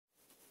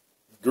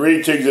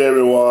Greetings,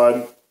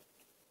 everyone.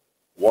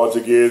 Once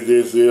again,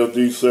 this is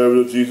the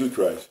servant of Jesus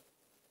Christ.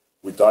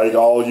 We thank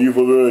all of you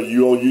for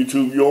you on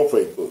YouTube, you on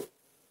Facebook.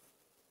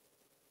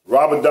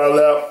 Robert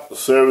Dunlap, the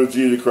servant of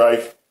Jesus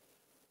Christ.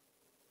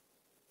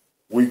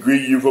 We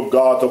greet you from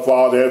God the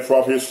Father and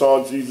from his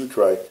Son, Jesus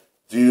Christ.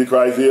 Jesus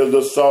Christ is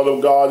the Son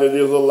of God and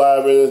is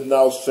alive and is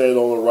now set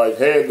on the right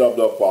hand of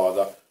the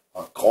Father,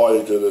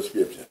 according to the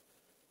Scripture.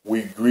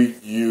 We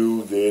greet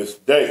you this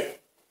day.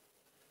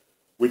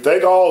 We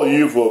thank all of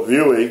you for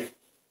viewing.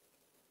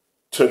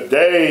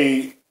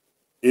 Today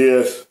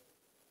is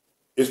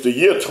the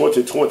year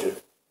 2020.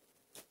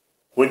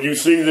 When you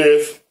see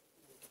this,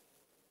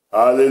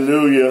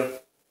 hallelujah,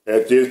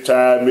 at this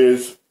time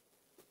is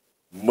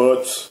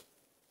much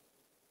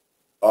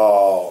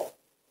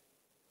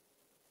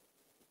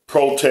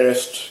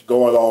protests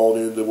going on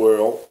in the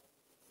world,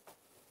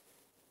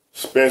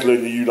 especially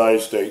in the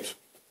United States,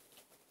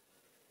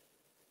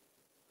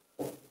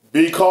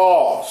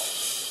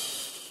 because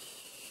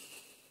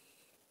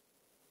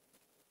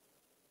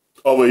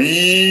of an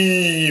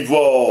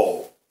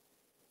evil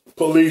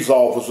police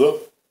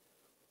officer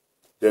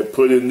that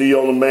put his knee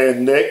on a man's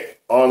neck,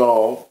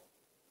 unarmed,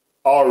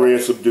 already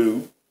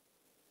subdued,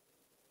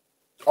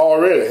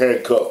 already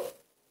handcuffed.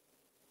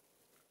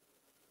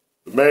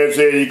 The man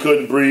said he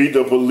couldn't breathe.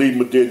 The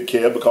policeman didn't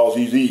care because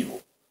he's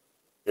evil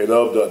and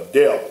of the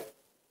devil.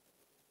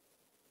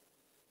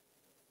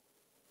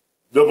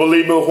 The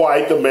policeman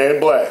white, the man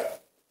black.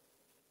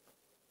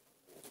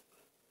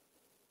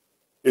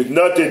 It's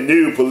nothing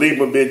new.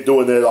 Policemen been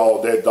doing that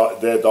all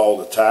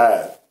the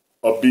time.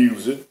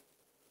 Abusing,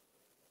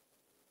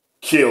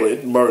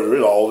 killing,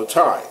 murdering all the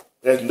time.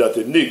 That's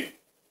nothing new.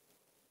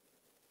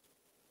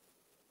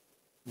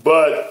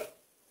 But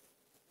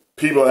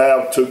people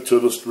have took to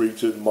the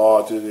streets and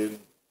marching, and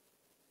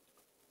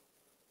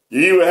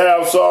you even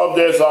have some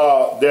that's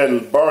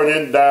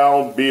burning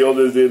down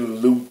buildings and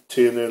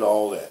looting and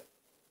all that.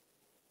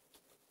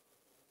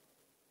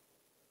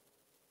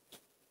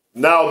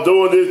 Now,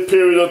 during this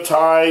period of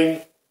time,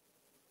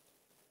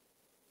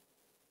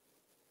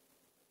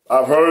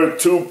 I've heard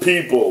two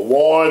people,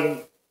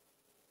 one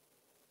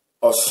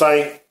a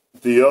saint,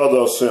 the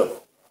other a sinner.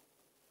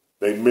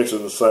 They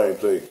mention the same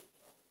thing.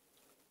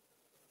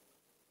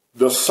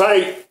 The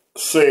saint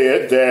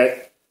said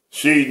that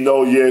she's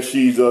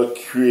a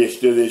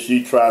Christian and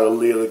she tried to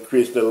live a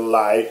Christian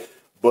life,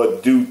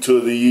 but due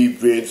to the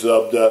events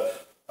of the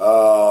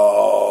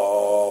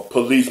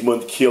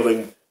policeman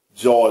killing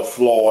George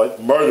Floyd,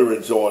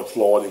 murdering George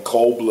Floyd in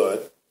cold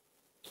blood,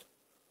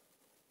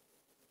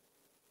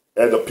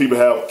 and the people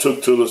have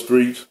took to the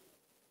streets.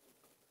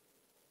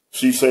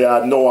 She say,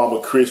 I know I'm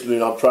a Christian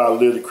and I'm trying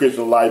to live the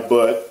Christian life,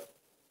 but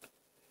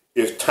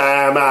it's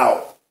time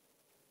out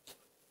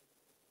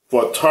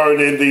for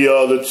turning the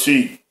other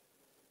cheek.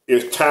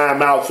 It's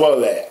time out for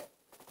that.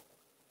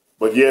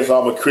 But yes,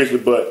 I'm a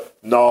Christian, but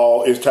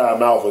no, it's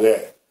time out for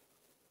that.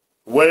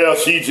 Well,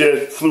 she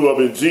just flew up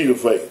in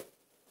Jesus' face.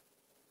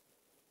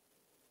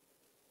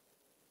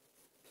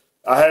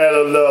 I had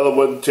another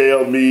one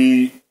tell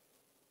me,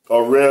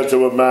 a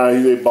relative of mine,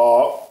 he said,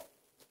 Bob,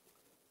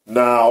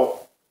 now,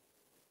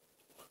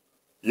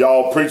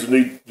 y'all preachers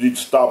need to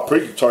stop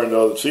preaching, turn the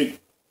other cheek.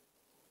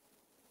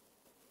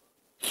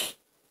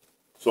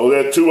 So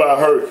there two I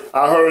heard.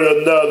 I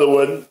heard another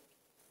one,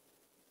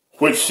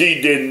 which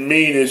she didn't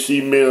mean it,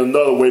 she meant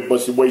another way,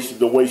 but the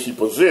way she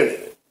presented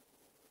it.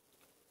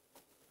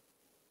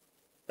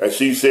 And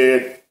she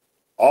said,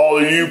 all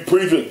of you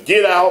preachers,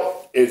 get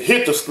out and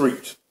hit the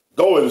streets.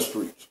 Go in the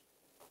streets.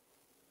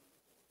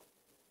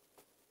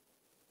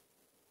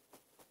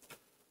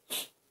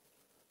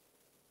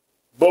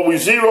 But we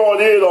zeroed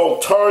in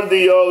on turn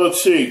the other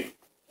cheek.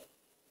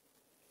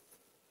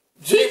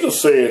 Jesus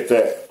said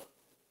that.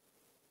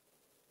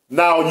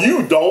 Now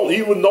you don't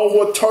even know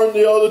what turn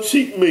the other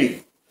cheek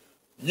means.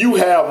 You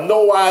have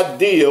no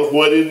idea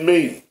what it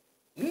means.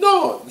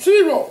 None.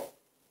 Zero.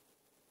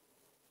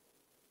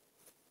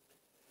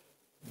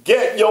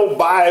 Get your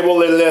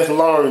Bible and let's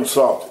learn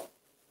something.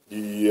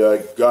 Yeah,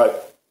 God,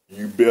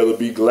 you better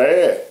be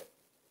glad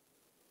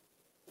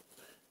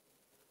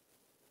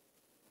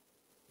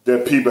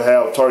that people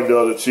have turned the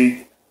other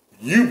cheek.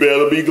 You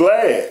better be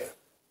glad.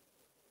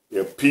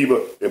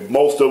 If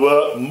most of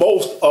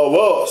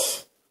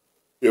us,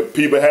 if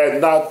people had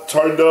not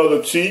turned the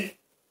other cheek,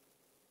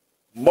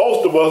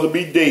 most of us would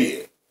be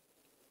dead.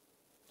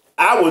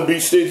 I wouldn't be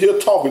sitting here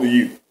talking to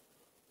you.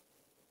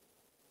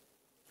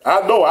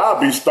 I know I'll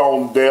be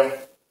stoned to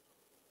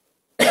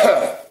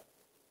death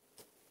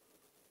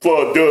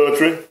for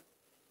adultery.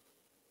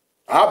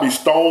 I'll be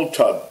stoned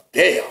to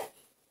death.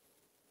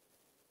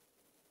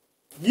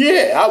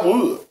 Yeah, I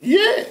would.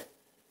 Yeah.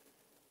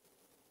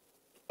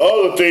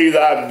 Other things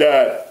I've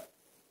done,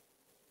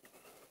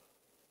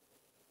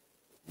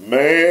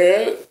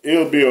 man,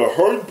 it'll be a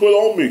hurt put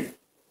on me.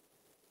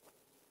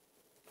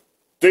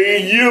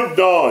 Things you've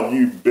done,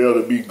 you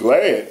better be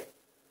glad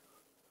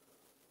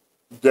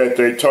that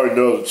they turned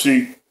the other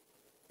cheek.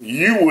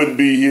 You wouldn't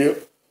be here.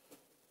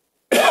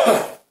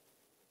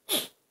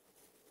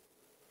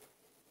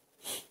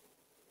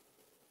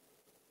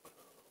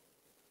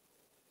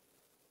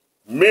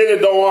 Many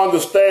don't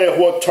understand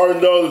what turn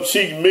the other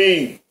cheek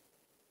means.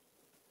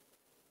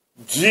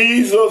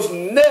 Jesus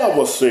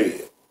never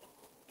said,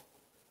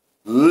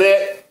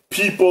 let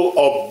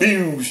people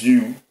abuse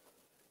you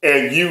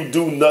and you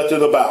do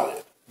nothing about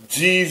it.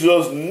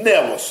 Jesus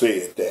never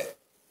said that.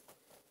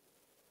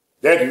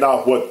 That's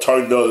not what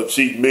turn the other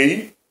cheek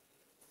means.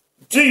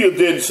 Jesus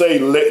didn't say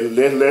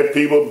let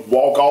people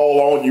walk all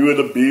on you and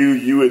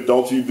abuse you and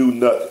don't you do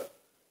nothing.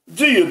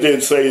 Jesus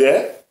didn't say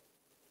that.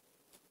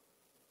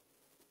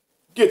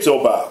 Get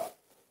your Bible.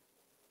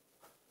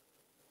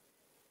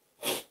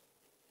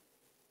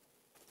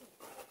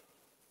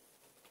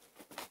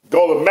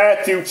 Go to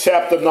Matthew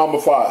chapter number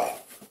 5.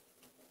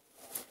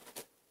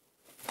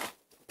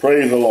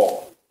 Praise the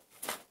Lord.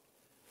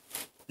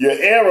 You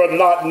err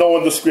not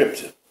knowing the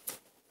scripture.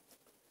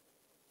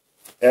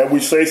 And we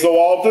say so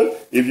often,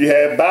 if you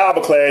had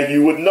Bible class,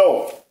 you would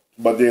know.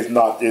 But there's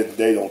not,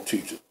 they don't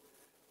teach it.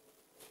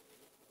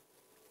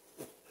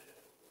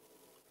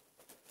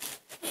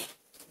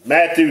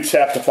 Matthew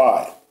chapter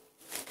 5.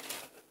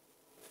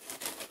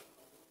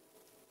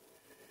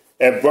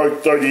 And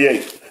verse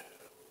 38.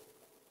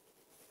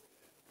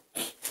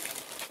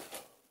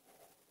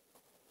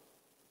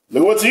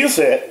 Look what Jesus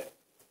said.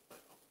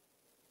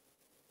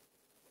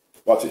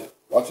 Watch it.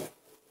 Watch it.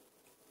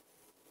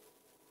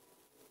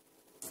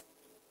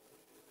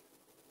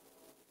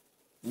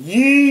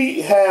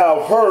 Ye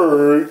have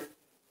heard,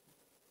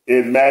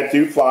 in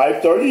Matthew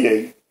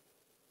 5:38,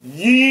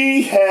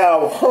 ye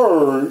have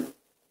heard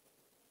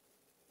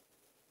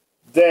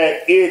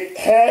that it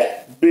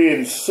had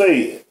been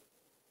said,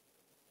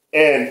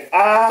 an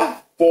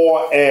eye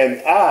for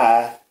an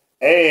eye,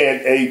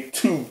 and a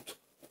tooth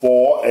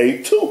for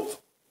a tooth.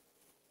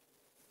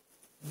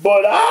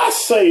 But I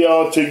say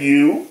unto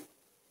you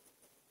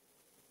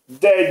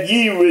that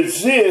ye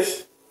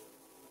resist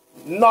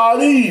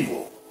not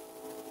evil.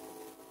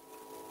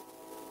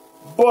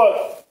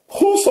 But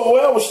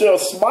whosoever shall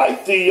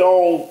smite thee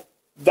on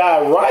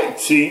thy right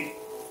cheek,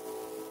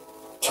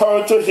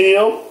 turn to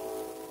him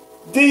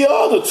the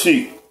other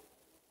cheek.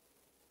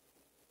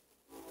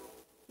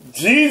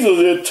 Jesus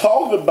is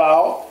talking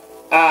about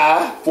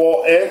eye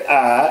for an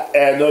eye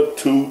and a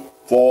tooth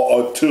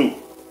for a tooth.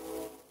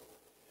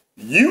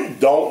 You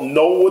don't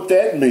know what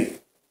that means.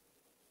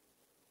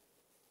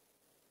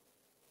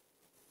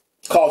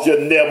 Because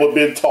you've never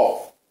been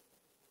taught.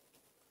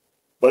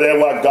 But that's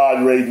why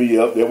God raised me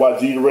up. That's why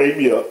Jesus raised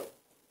me up.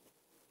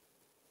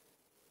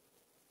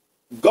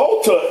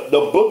 Go to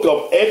the book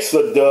of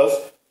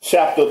Exodus,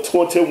 chapter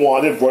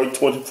 21 and verse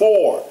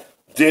 24.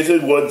 This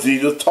is what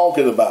Jesus is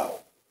talking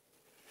about.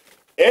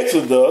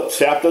 Exodus,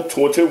 chapter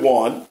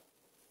 21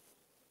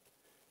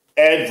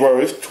 and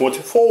verse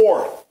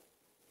 24.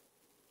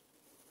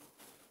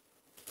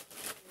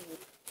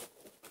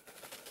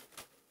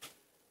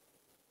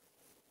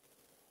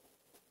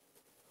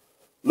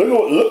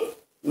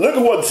 Look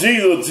at what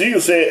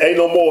Jesus said, ain't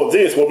no more of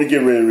this, what we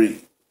get ready to read.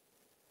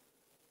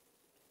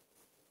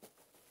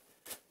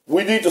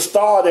 We need to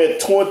start at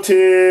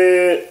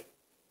 22.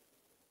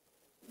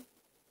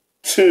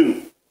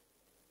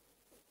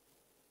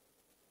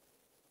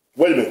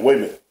 Wait a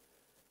minute.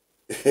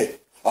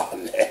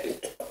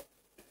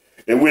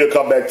 And we'll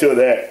come back to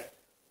that.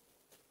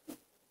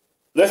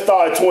 Let's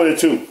start at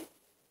 22.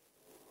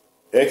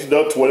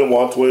 Exodus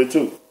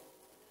 21:22.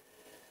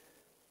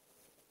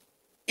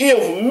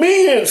 If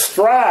men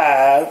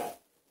strive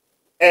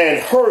and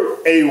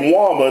hurt a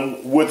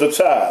woman with a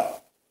child,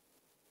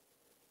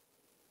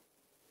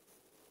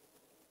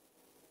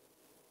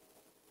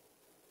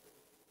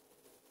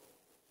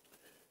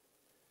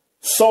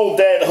 so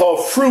that her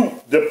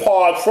fruit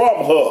depart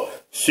from her,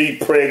 she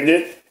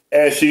pregnant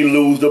and she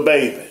lose the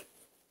baby.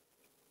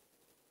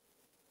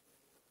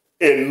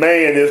 And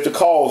man is the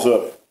cause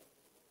of it.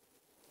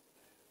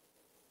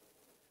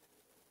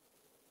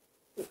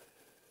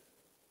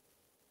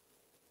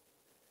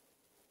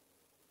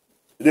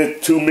 The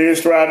two men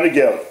striving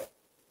together.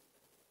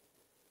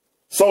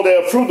 So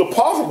that fruit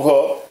depart from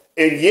her,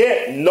 and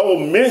yet no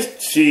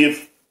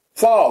mischief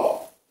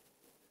follow.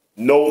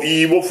 No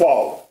evil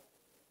follow.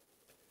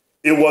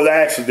 It was an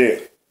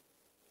accident.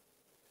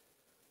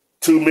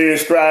 Two men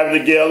striving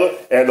together,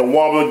 and the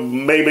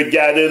woman maybe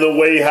got in the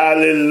way,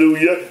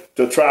 hallelujah,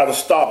 to try to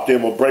stop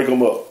them or break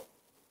them up.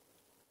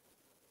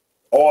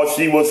 Or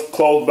she was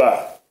close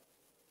by.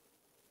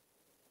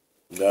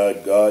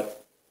 God.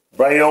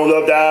 Bring it on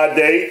up to our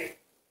day.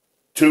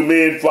 Two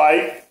men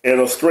fight, and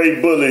a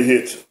stray bullet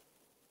hits you.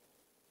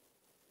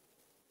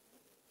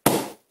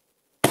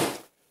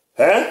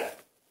 Huh?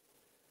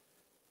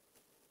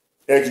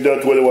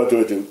 Exodus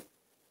 21:22.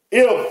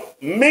 If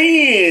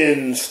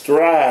men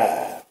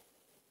strive,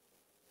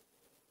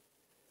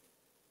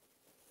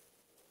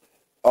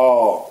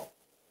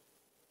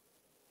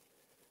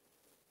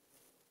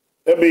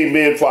 that means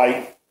men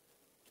fight,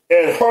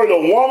 and hurt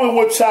a woman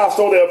with child,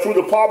 so that fruit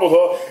upon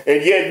her,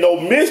 and yet no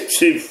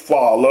mischief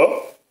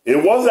follow.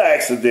 It was an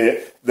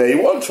accident. They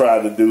weren't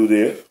trying to do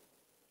this.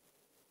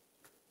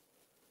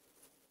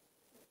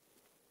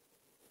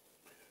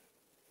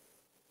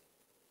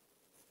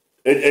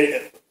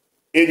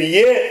 and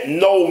yet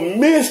no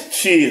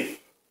mischief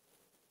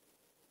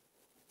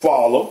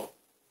follow,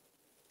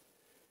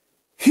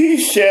 he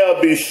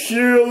shall be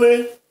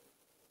surely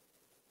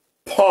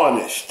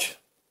punished.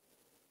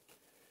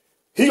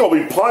 He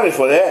gonna be punished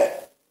for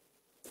that,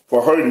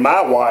 for hurting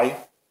my wife.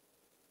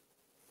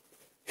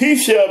 He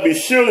shall be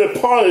surely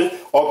punished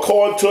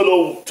according to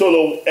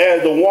the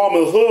as the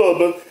woman's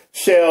husband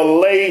shall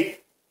lay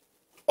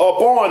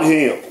upon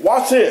him.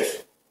 Watch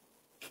this.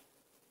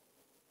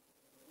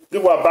 This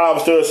is why Bible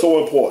study is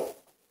so important.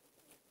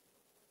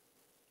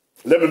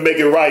 Let me make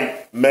it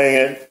right,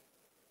 man.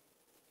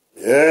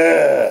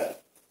 Yeah.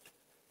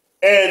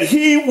 And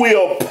he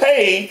will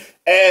pay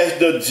as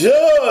the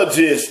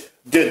judges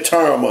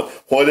determine.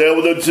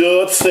 Whatever the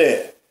judge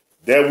said,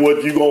 that's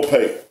what you're going to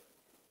pay.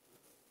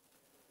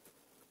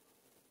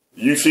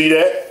 You see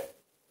that?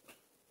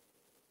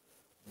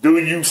 Do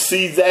you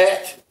see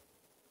that?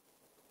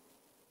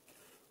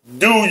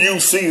 Do you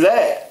see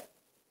that?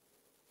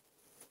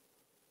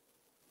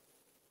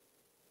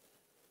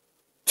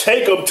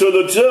 Take them to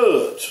the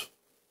judge.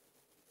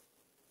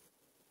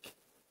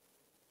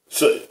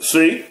 So,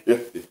 see?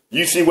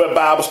 You see why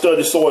Bible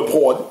study is so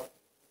important?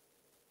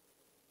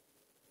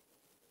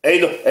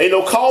 Ain't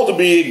no cause to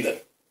be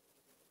ignorant.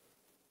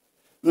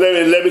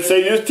 Let me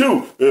say this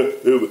too.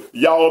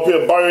 Y'all up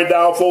here burning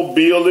down for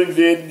buildings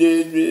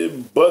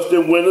and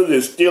busting windows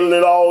and stealing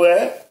and all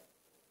that.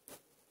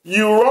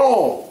 You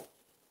wrong.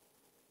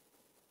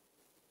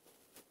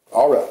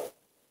 All right.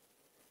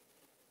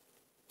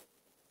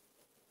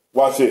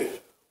 Watch this.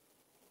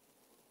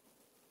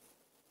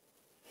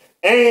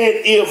 And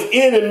if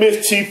any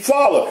mischief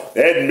follow,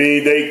 that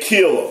means they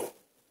kill her.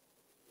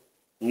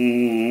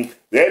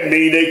 That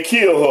means they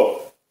kill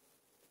her.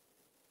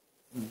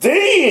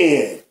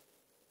 Then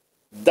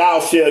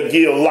thou shalt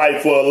give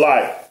life for a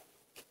life.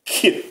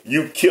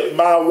 You killed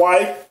my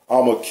wife,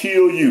 I'm going to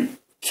kill you.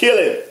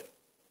 Kill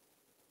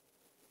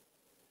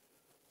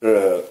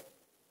him.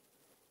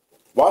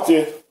 Watch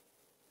this.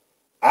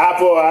 Eye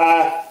for an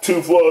eye,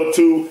 tooth for a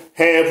tooth,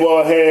 hand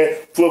for a hand,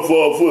 foot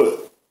for a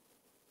foot.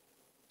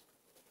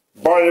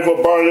 Burning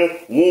for burning,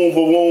 wound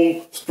for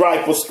wound,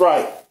 strike for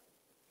strike.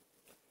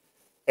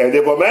 And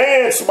if a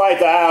man smite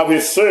the eye of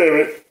his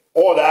servant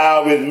or the eye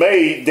of his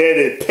maid that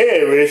it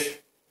perish,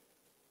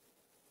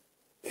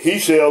 he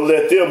shall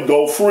let them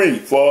go free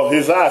for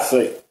his eye's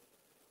sake.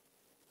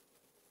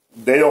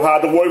 They don't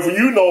have to work for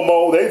you no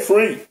more. They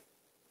free.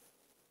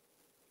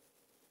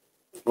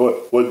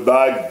 But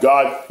by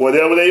God,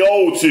 whatever they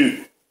owe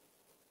to,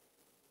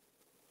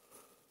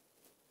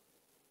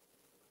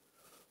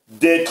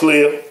 dead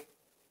clear.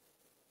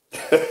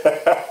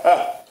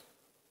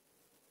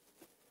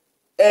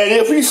 And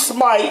if he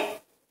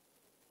smite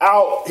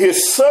out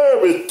his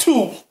servant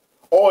tooth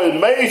or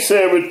his maid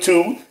servant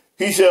tooth,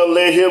 he shall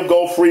let him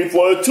go free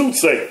for the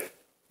tooth's sake.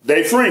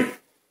 They free.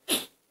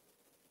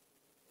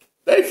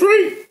 They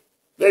free.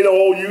 They don't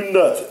owe you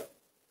nothing.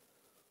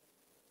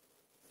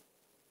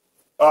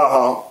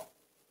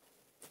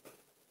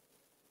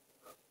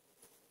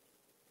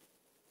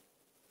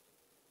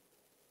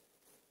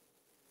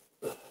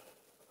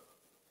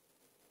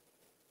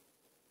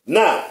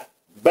 Now,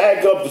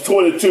 back up to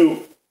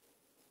 22.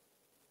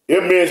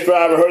 If men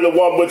strive and hurt a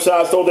woman with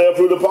child, so they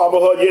through the palm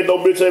of her, yet no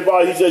bitch ain't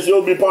body. He said,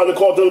 she'll be part of the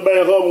court to the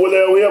man husband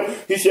whatever him.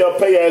 He shall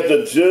pay as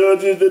the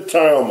judges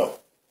determine.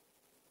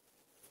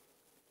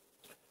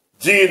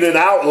 Jesus an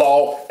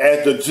outlaw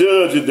as the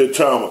judges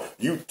determine.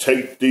 You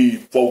take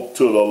these folk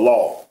to the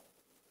law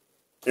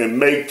and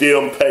make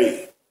them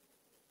pay.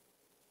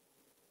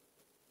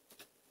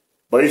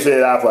 But he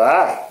said eye for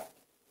eye.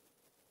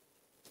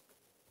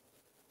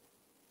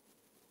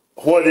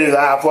 What is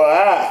eye for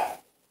eye?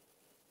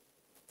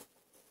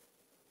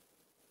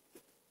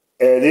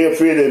 And if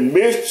any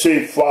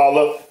mischief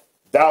follow,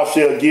 thou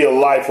shalt give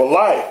life for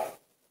life.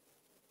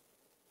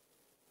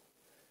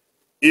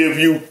 If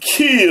you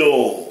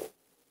kill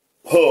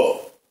her,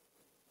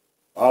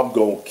 I'm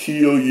going to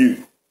kill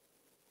you.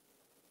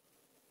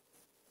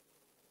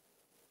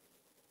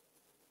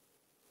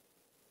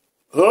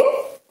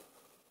 Huh?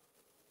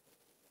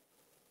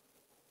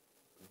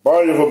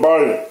 Burning for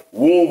burning,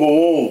 wound for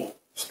wound,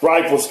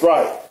 strike for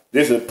strike.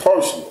 This is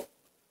personal.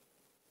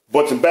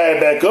 But to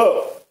back back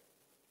up,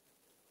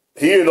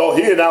 he and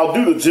I'll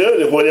do the judge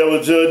if whatever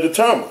the judge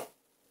determines.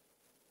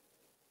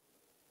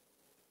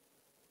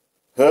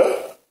 Huh?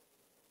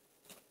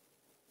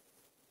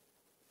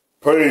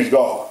 Praise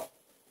God.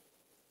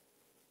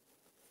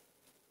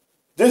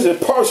 This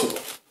is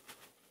personal.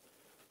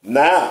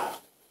 Now,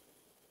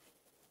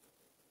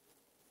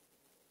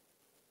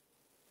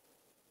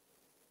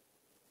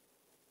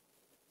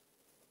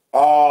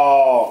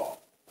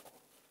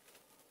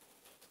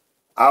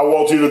 I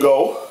want you to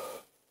go.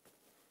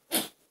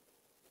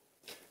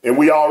 And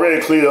we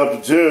already cleared up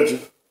the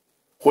judges,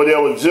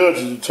 whatever the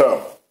judges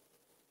determine.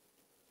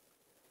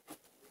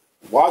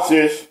 Watch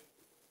this.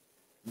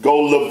 Go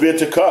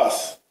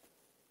Leviticus,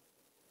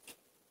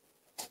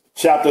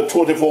 chapter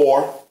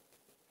 24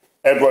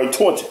 and verse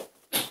 20.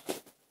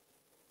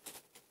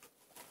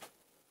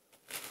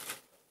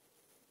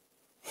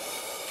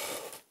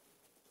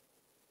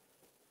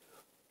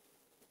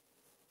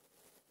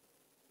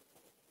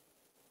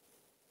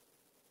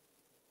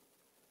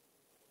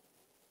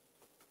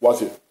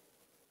 Watch it.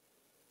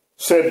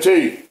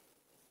 17.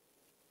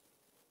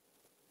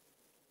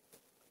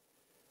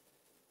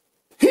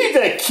 He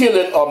that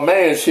killeth a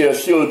man shall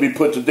surely be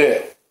put to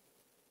death.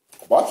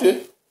 Watch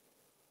it.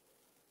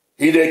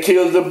 He that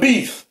kills the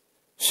beast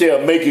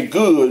shall make it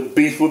good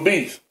beast for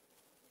beast.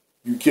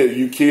 You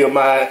kill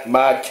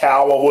my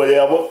cow or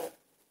whatever,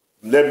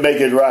 let's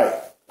make it right.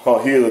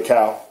 Here's a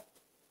cow.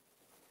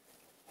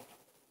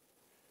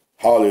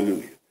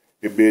 Hallelujah.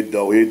 It ain't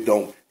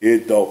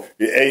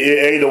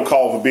no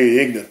call for being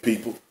ignorant,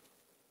 people.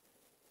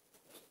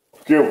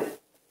 Excuse me.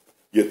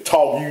 You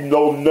talk you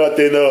know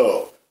nothing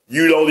of.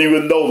 You don't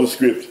even know the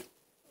scripture.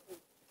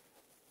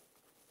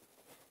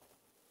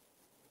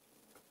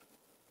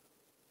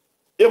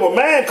 If a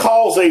man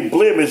cause a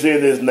blemish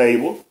in his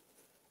neighbor,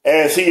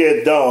 as he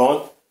had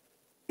done,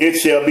 it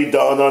shall be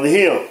done unto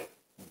him.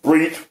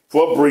 Breach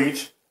for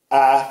breach,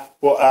 eye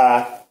for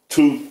eye,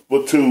 tooth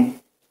for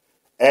tooth.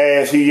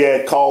 As he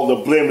had caused a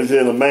blemish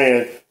in a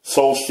man,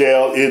 so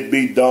shall it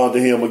be done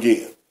to him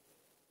again.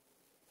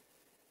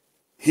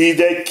 He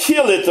that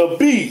killeth a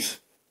beast,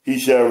 he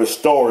shall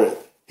restore it.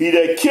 He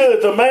that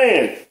killeth a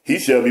man, he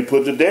shall be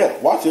put to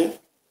death. Watch it.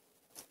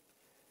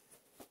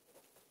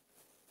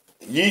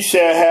 Ye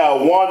shall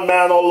have one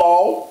manner of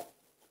law,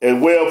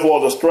 and well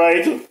for the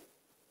stranger,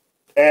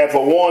 and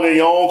for one in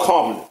your own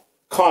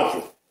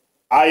country.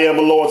 I am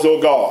the Lord your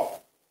God.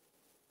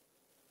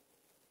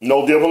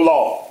 No different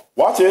law.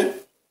 Watch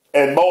it.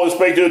 And Moses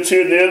spake to the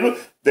children of Israel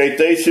that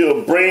they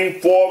should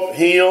bring forth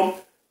him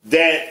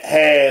that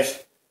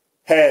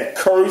had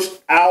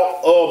cursed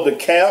out of the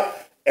camp,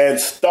 and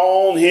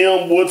stone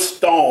him with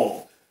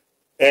stone.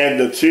 And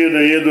the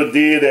children of Israel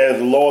did as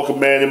the Lord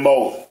commanded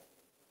Moses.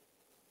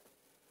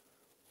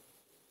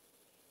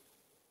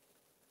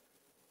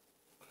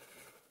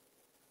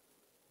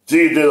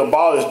 Jesus did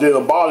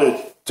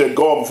abolish to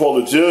go before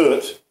the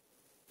judge,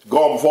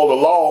 going before the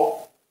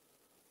law.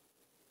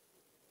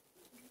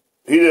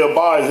 He didn't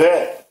abolish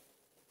that.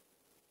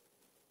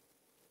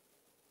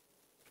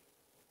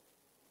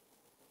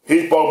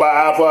 He spoke about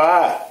eye for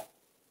eye.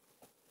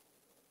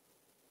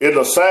 It's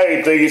the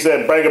same thing he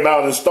said, bring him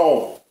out in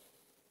stone.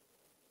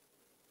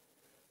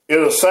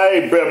 It's the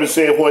same breath he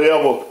said,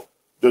 whatever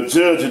the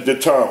judge is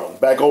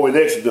determined, back over in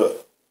Exodus.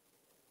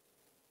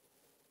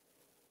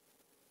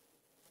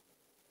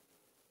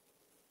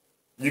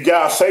 You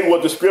got to say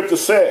what the scripture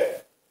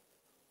said.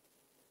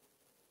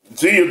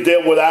 Jesus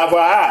dealt with eye for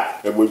eye.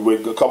 And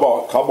come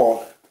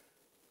on.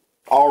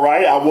 All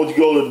right, I want you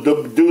to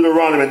go to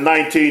Deuteronomy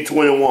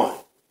 19:21.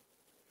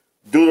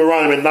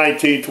 Deuteronomy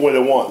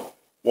 19:21.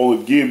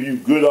 Want to give you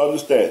good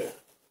understanding.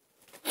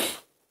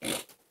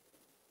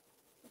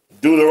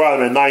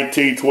 Deuteronomy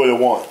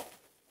 19:21.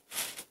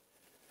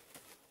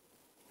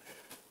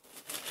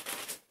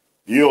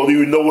 You don't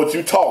even know what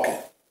you're talking.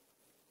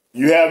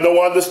 You have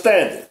no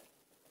understanding.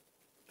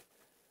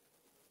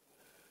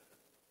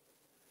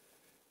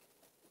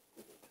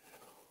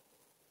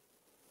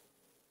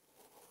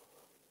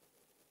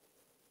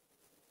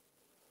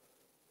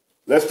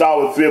 Let's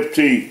start with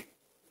 15.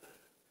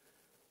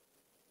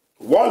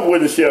 One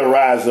witness shall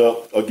rise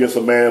up against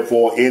a man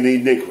for any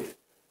iniquity.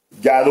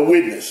 Got a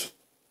witness.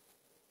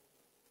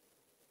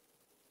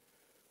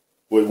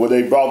 When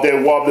they brought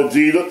that woman to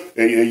Jesus,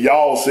 and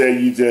y'all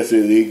said you just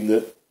is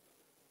ignorant.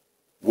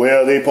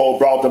 Well, they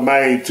brought the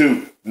man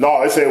too.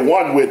 No, it said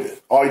one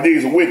witness. All you need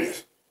is a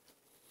witness.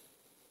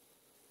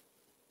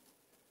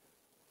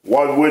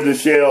 One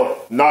witness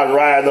shall not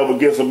rise up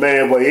against a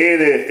man for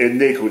any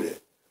iniquity.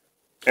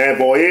 And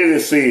for any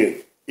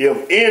sin,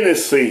 if any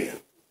sin,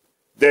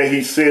 that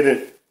he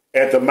sinned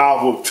at the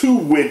mouth of two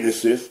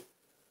witnesses,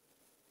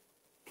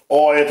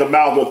 or at the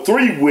mouth of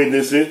three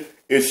witnesses,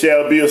 it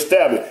shall be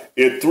established.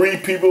 If three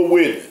people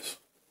witness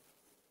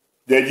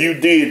that you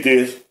did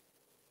this,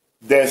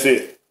 that's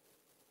it.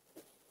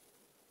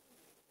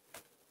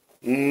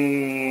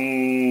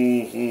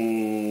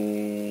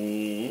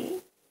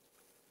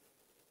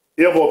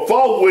 If a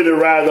false witness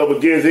rise up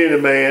against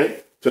any man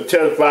to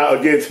testify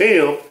against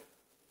him,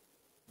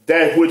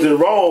 that which is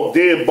wrong,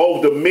 then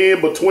both the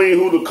men between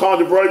who the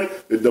controversy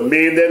is the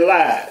men that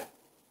lied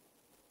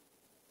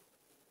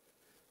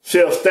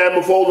shall stand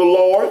before the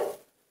Lord,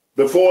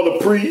 before the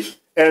priests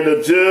and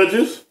the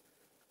judges,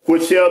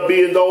 which shall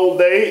be in those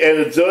days,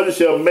 and the judges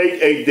shall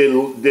make a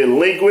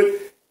delinquent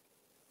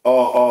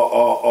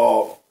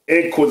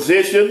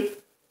inquisition.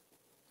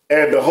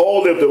 And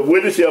behold, if the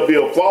witness shall be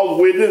a false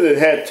witness and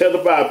hath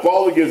testified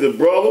false against his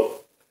brother,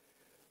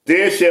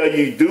 then shall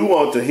ye do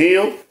unto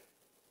him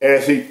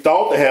as he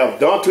thought to have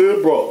done to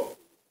his brother.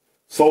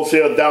 So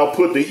shalt thou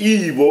put the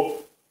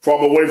evil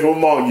from away from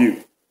among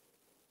you.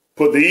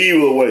 Put the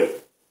evil away.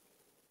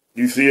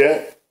 You see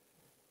that?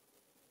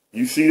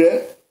 You see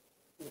that?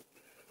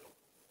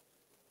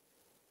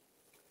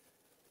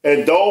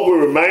 And those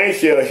who remain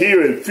shall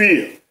hear and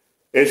fear,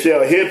 and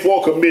shall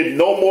henceforth commit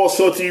no more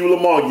such evil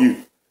among you.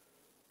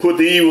 Put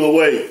the evil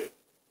away.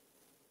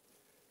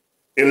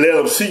 And let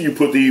them see you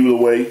put the evil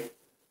away,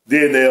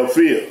 then they'll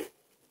fear.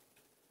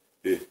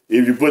 If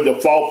you put the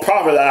false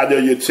prophet out there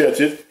in your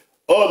churches,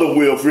 other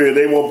Wilfred,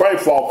 they want to bring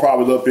false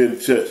prophets up in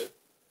the church.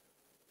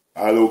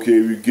 I don't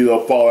care if you get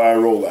up, fall out,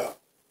 and roll out.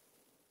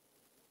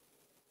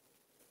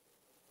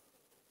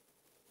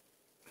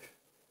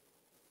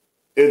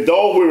 And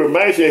those will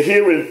remain shall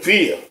hear in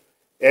fear,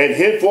 and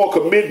henceforth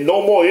commit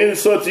no more any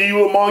such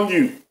evil among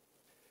you.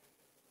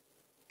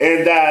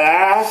 And that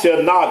eye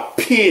shall not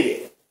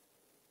pity,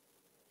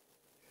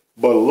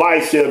 but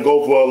life shall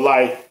go for a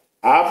life,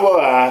 eye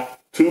for eye,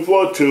 tooth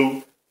for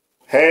tooth,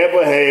 hand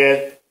for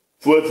hand,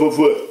 foot for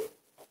foot.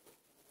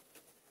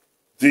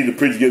 See, the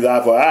preacher gets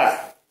eye for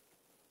eye.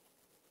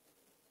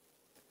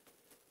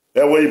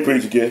 That's what he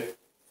preach again.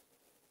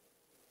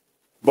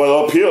 But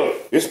up here,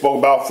 it spoke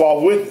about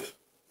false witness.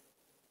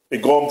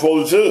 It going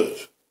before the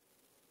judge.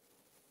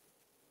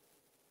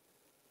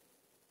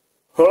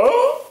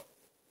 Huh?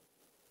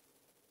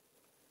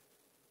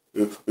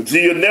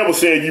 Jesus never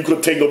said you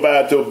could take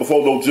nobody to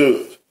before no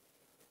judge.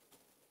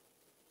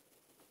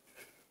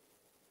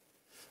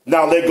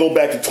 Now let's go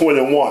back to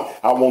 21.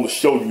 I want to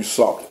show you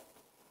something.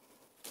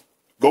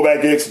 Go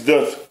back to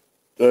Exodus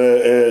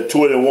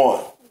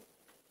 21.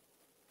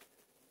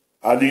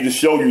 I need to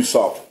show you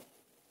something.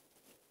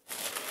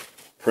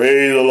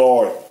 Praise the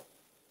Lord.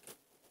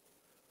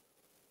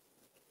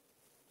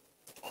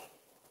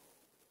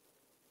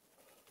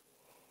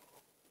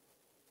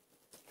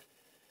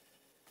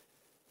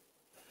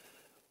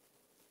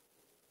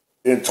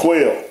 In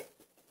 12,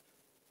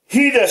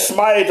 he that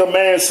smiteth a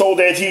man so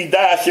that he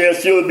die shall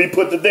surely be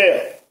put to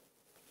death.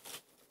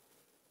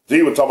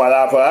 He was talking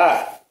about eye for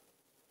eye.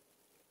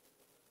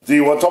 He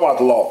wasn't talking about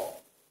the law.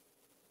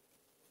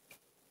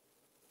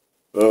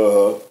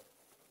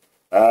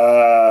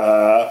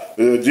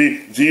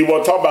 G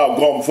wasn't talking about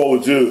going before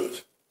the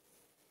judge.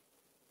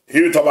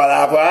 He was talking about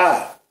eye for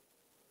eye.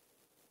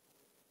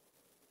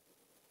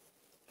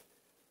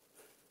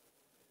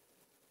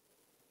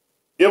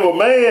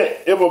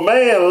 If a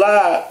man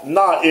lie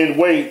not in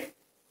wait,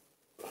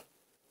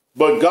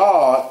 but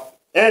God,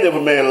 and if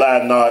a man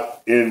lie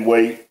not in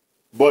wait,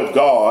 but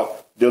God,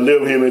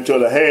 deliver him into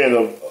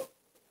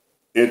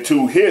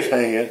his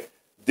hand,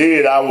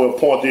 then I will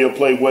appoint thee a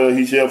place where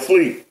he shall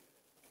flee.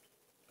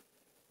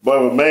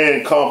 But if a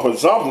man come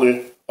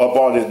presumptuously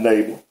upon his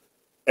neighbor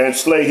and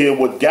slay him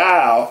with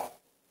guile,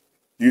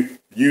 do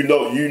you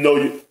not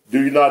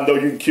know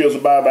you can kill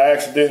somebody by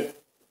accident?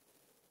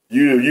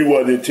 You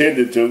wasn't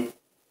intended to.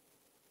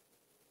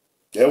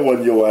 That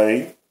wasn't your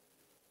aim.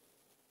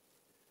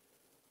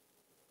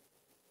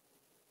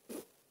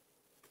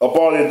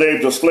 Upon his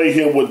neighbor to slay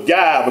him with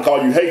guile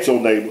because you hate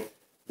your neighbor,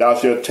 thou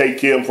shalt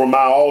take him from my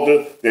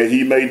altar that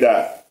he may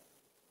die.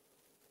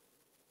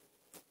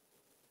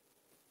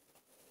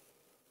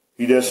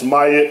 He that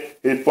smiteth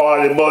his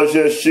father and mother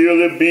shall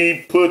surely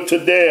be put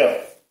to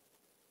death.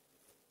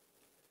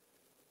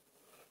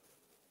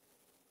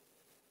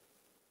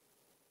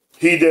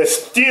 He that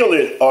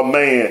stealeth a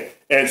man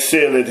and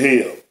selleth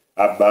him.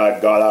 By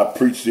God, I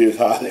preach this,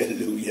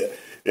 hallelujah.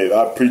 And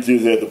I preach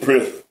this at the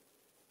prison.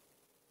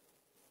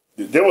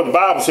 That's what the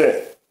Bible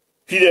said.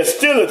 He that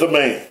stealeth a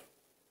man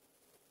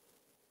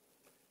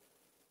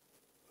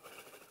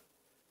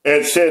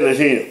and selleth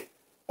him,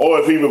 or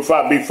if he will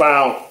be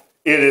found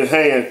in his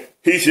hand,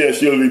 he shall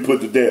surely be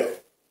put to death.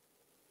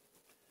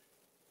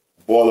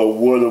 Boy, the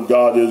word of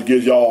God is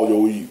against all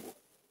your evil.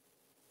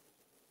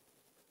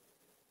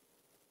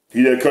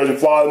 He that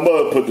curses father and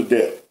mother put to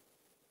death.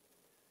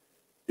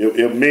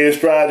 If men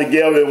strive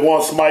together and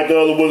one smite the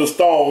other with a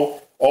stone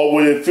or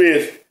with his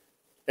fist,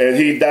 and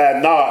he die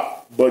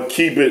not, but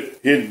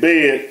keepeth his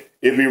bed,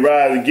 if he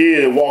rise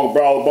again and walk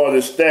abroad upon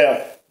his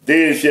staff,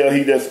 then shall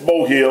he that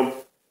smote him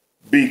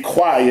be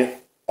quiet,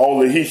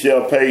 only he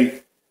shall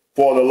pay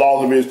for the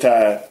loss of his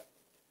time,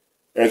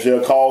 and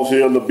shall cause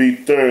him to be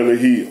thoroughly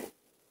healed.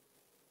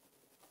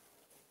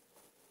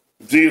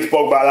 Jesus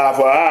spoke about eye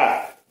for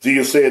eye.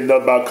 Jesus said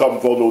nothing about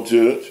coming for no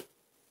judge.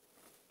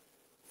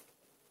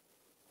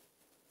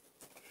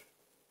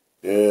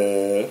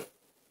 Yeah.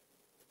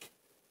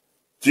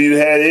 Jesus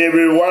had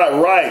every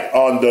right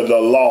under the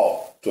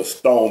law to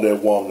stone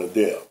that woman to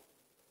death.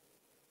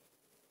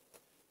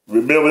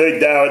 Remember, they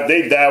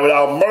died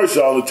without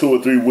mercy on the 2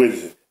 or 3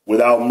 witnesses,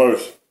 without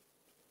mercy.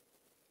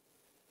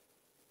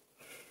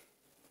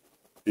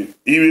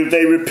 Even if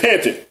they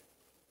repented,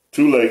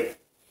 too late.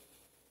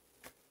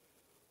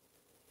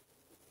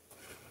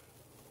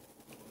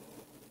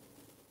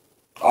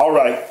 All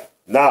right,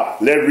 now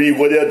let's read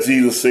what else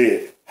Jesus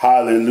said.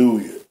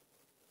 Hallelujah.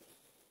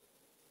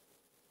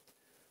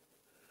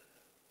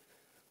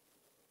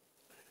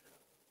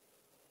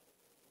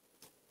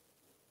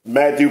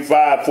 Matthew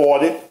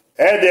 5:40,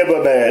 and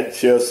every man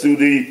shall sue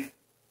thee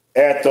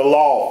at the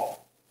law,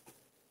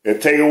 and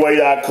take away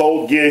thy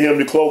coat, give him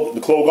the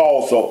cloak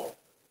also.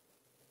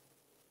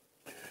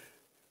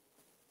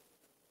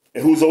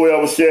 And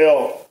whosoever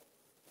shall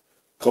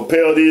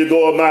compel thee to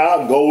go a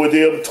mile, go with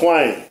him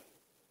twain.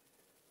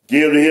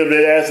 Give to him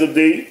that asketh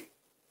thee,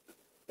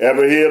 and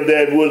for him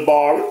that would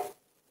borrow,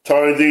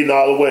 turn thee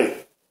not away.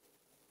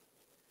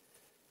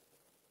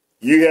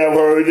 You have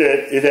heard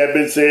that it hath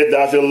been said,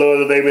 thou shalt love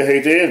the neighbor and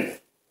hate the enemy.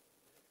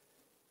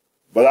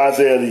 But I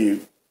say unto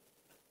you,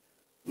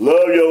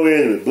 love your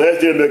enemies,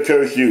 bless them that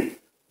curse you,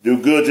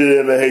 do good to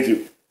them that hate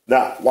you.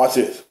 Now, watch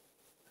this.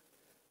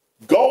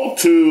 Go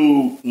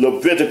to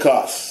Deuteronomy.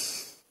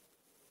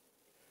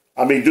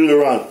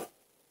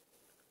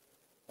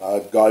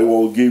 God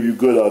will give you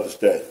good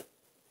understanding.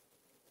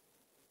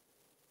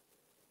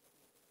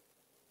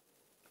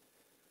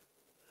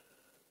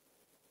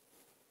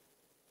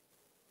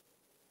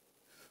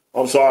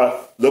 I'm sorry,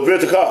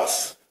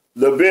 Leviticus.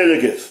 Yeah.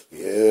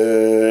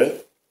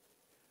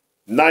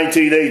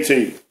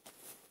 19:18.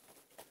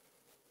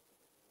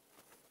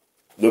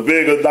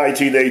 Leviticus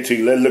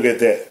 19:18. Let's look at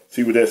that.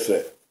 See what that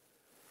said.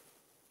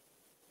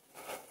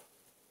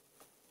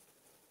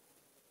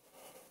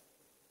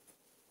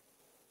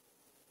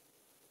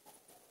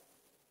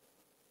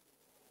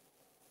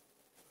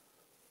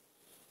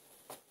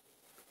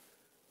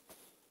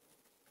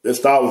 Let's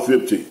start with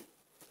 15.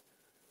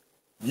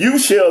 You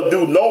shall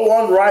do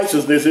no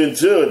unrighteousness in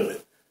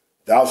judgment.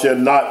 Thou shalt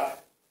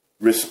not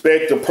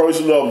respect the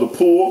person of the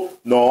poor,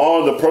 nor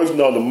honor the person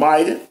of the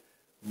mighty,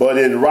 but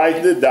in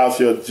righteousness thou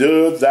shalt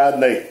judge thy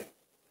neighbor.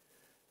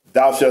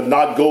 Thou shalt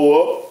not go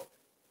up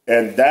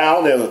and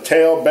down as a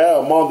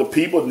talebearer among the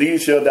people, neither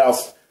shalt thou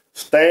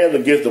stand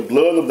against the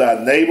blood of thy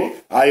neighbor.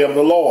 I am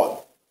the Lord.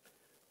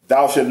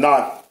 Thou shalt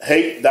not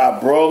hate thy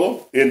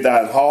brother in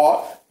thine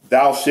heart.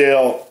 Thou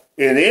shalt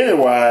in any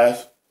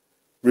wise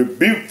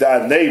rebuke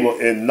thy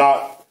neighbor and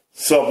not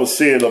suffer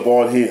sin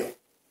upon him.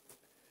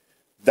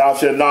 Thou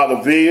shalt not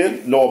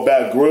avenge nor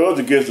bear grudge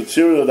against the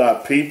children of thy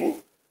people,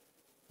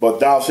 but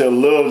thou shalt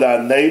love thy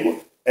neighbor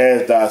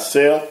as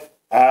thyself.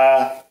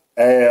 I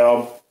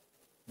am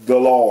the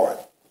Lord.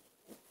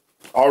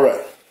 All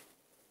right.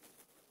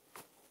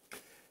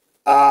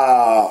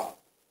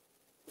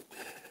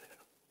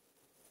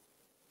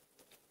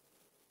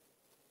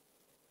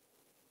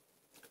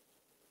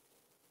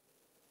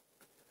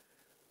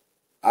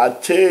 I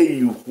tell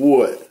you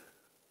what,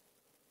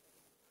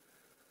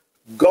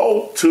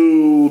 go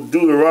to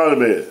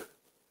Deuteronomy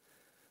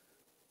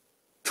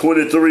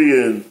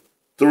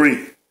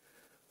 23:3.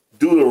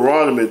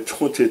 Deuteronomy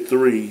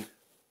 23:3.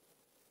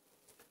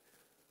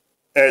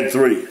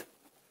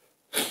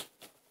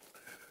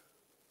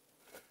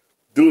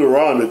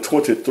 Deuteronomy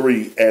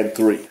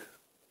 23:3.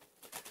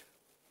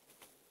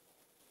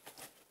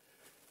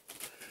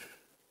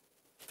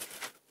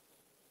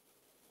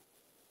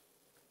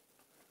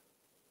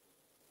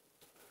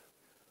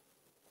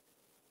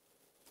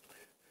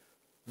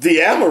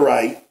 The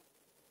Amorite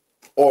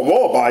or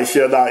Moabite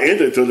shall not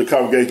enter to the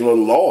congregation of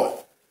the Lord.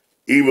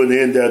 Even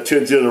in their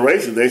 10th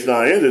generation, they shall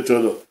not enter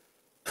to the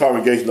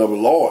congregation of the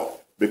Lord,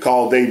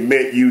 because they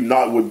met you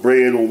not with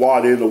bread or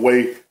water in the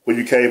way when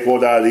you came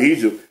forth out of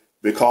Egypt,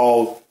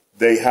 because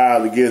they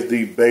hired against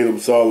thee Balaam,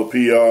 son of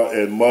Peor,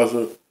 and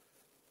Muzzah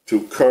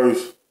to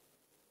curse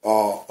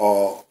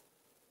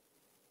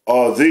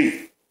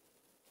thee.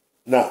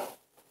 Now,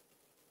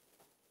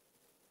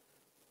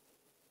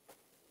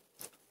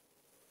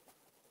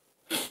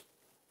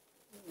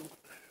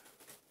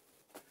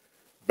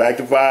 back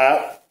to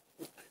 5.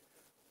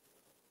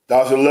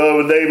 Thou shalt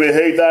love thy neighbor and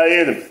hate thy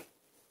enemy.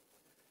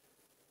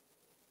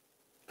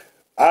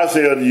 I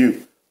say unto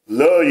you,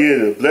 love your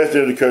enemy, bless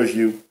them that curse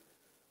you,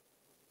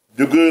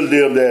 do good to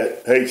them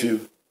that hate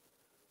you,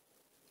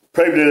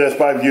 pray for them that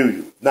spitefully use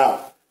you.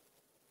 Now,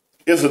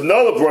 it's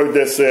another verse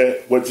that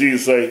said what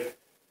Jesus said,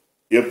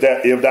 if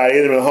thy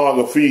enemy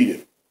hunger, feed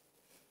him.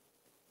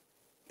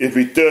 If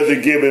he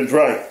thirsty, give him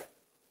drink.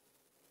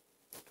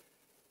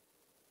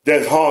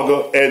 That's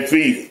hunger and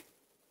feeding.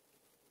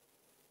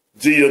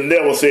 Jesus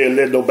never said,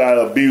 let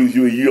nobody abuse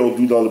you and you don't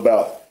do nothing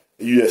about it.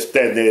 And you just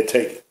stand there and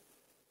take it.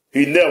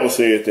 He never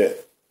said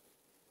that.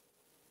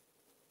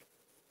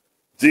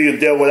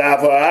 Jesus dealt with eye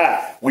for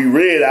eye. We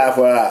read eye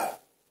for eye.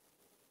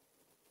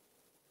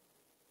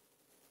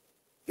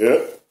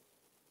 Yeah.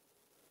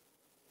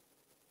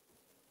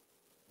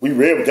 We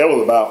read what that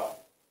was about.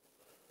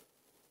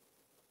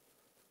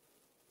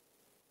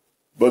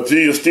 But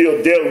Jesus still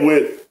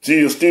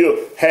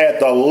had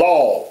the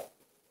law.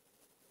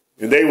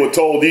 And they were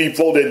told, these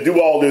folk that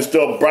do all this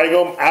stuff, bring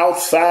them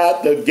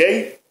outside the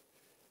gate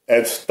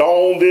and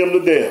stone them to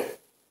death.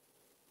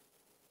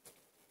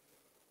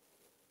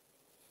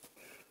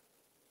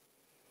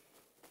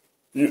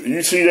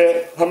 You see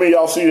that? How many of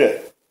y'all see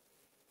that?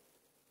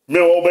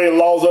 Men obey the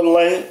laws of the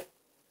land?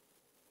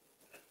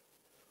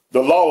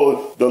 The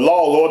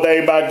law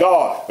ordained by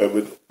God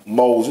with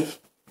Moses.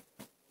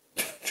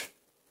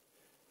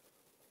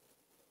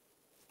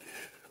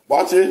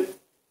 Watch it.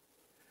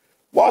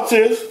 Watch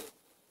this.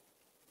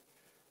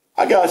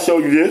 I got to show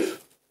you this.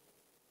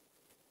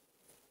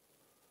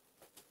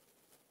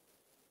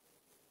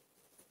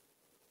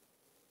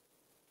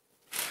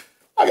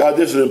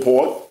 This is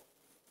important.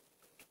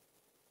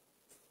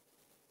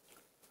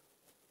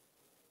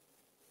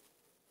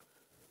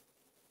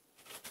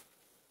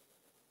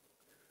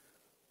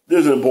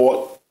 This is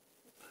important.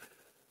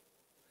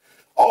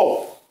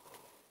 Oh,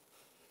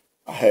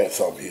 I had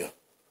something here.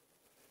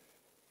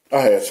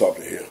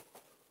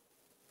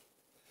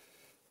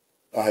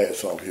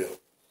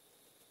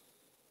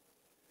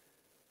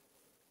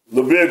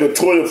 Leviticus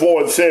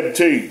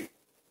 24:17.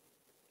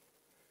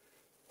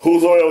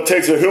 Whosoever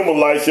takes a human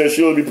life shall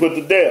surely be put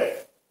to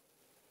death.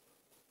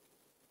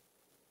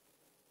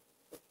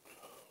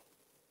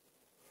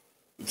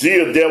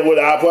 Jesus dealt with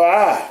eye for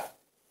eye.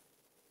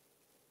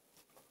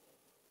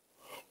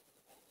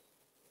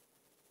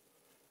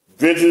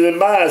 Vengeance in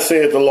mine,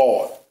 saith the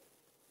Lord.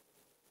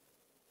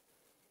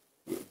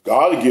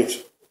 God will get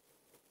you.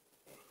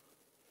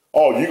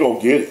 Oh, you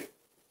going to get it.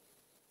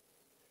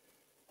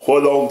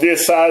 Whether on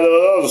this side or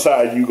the other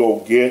side, you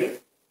going to get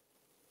it.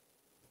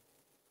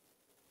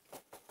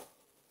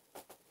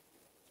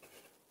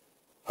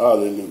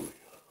 Hallelujah.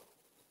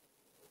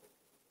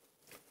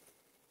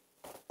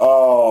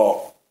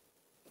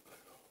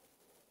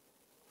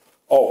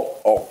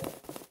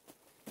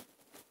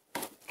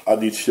 I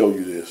need to show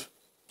you this.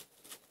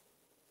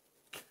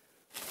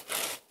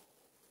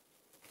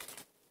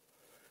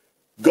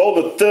 Go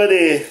to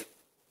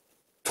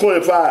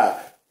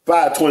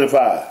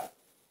 5:25.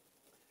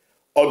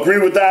 Agree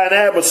with thine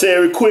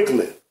adversary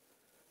quickly,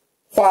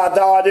 while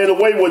thou art in the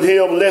way with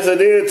him, lest at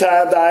any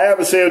time thy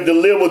adversary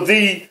deliver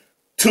thee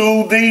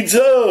to the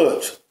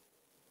judge.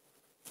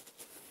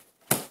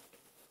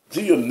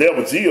 Jesus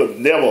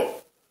never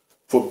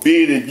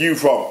forbidden you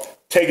from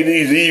taking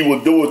these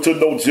evildoers to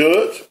no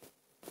judge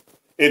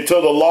and to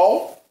the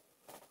law.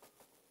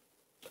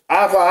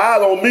 Eye for eye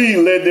don't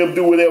mean let them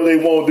do whatever they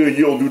want to do and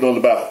you don't do nothing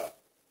about it.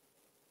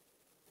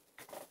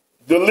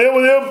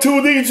 Deliver them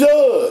to the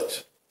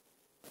judge.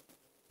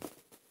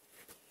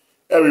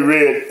 As we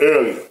read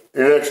earlier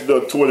in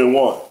Exodus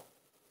 21.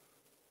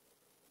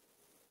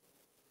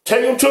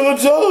 Take them to the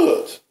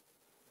judge.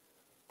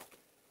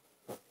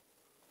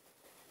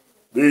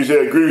 These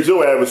that agree with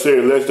your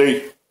adversary, lest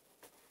they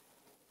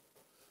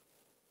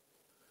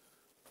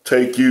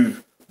take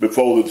you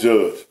before the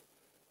judge.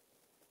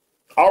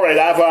 All right,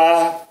 eye for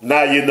eye,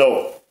 now you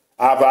know.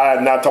 Eye for eye,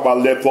 not talking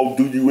about let folks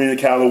do you any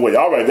kind of way.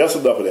 All right, that's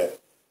enough of that.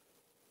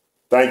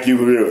 Thank you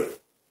for real.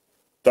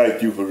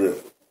 Thank you for real.